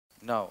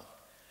Now,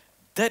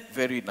 that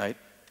very night,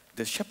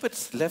 the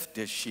shepherds left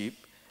their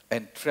sheep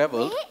and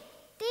traveled. Wait,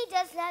 they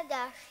just left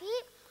their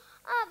sheep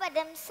all by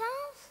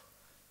themselves?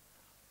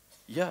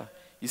 Yeah,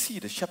 you see,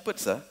 the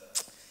shepherds,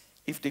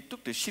 if they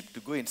took the sheep to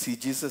go and see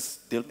Jesus,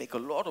 they'll make a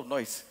lot of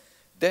noise.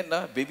 Then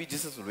baby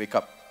Jesus will wake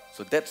up.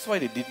 So that's why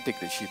they didn't take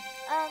the sheep.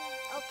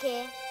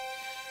 Okay.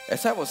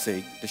 As I was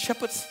saying, the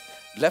shepherds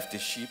left the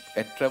sheep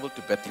and traveled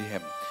to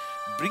Bethlehem,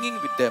 bringing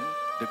with them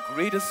the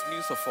greatest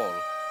news of all.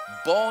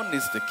 Born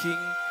is the King.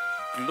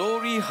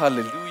 Glory,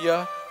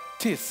 hallelujah.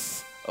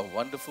 'Tis a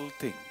wonderful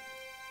thing.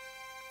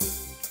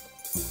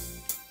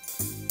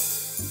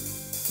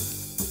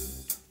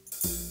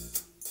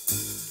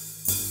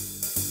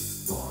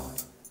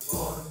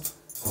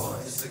 Born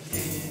is the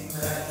King,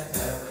 let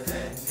heaven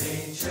and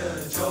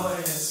nature join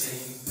and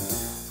sing.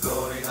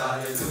 Glory,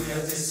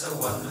 hallelujah, 'tis a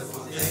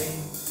wonderful thing.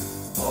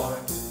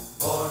 Born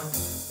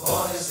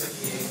is the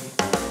King.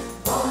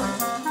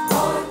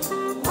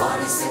 Born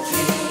is the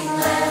King,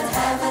 let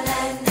heaven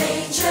and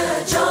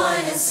nature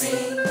join and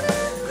sing.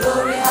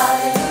 Glory,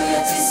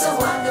 hallelujah, 'tis a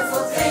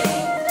wonderful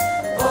thing.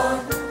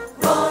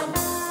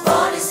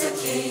 Born is the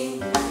King.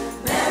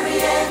 Mary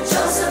and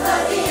Joseph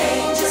heard the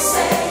angels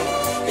say,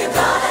 you're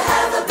gonna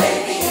have a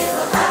baby, it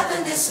will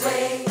happen this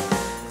way.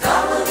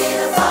 God will be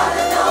the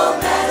Father no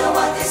matter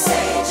what they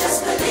say.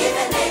 Just believe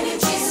and name him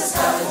Jesus,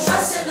 come and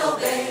trust and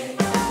obey.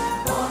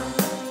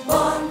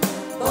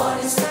 Born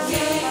is the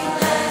King,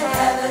 let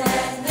heaven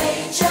and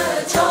nature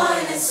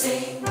join and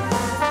sing.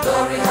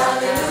 Glory,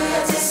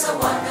 hallelujah, 'tis a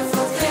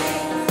wonderful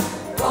thing.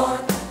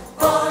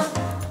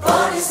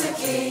 Born is the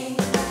King.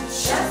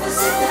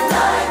 Shepherds in the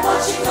night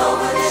watching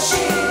over their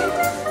sheep.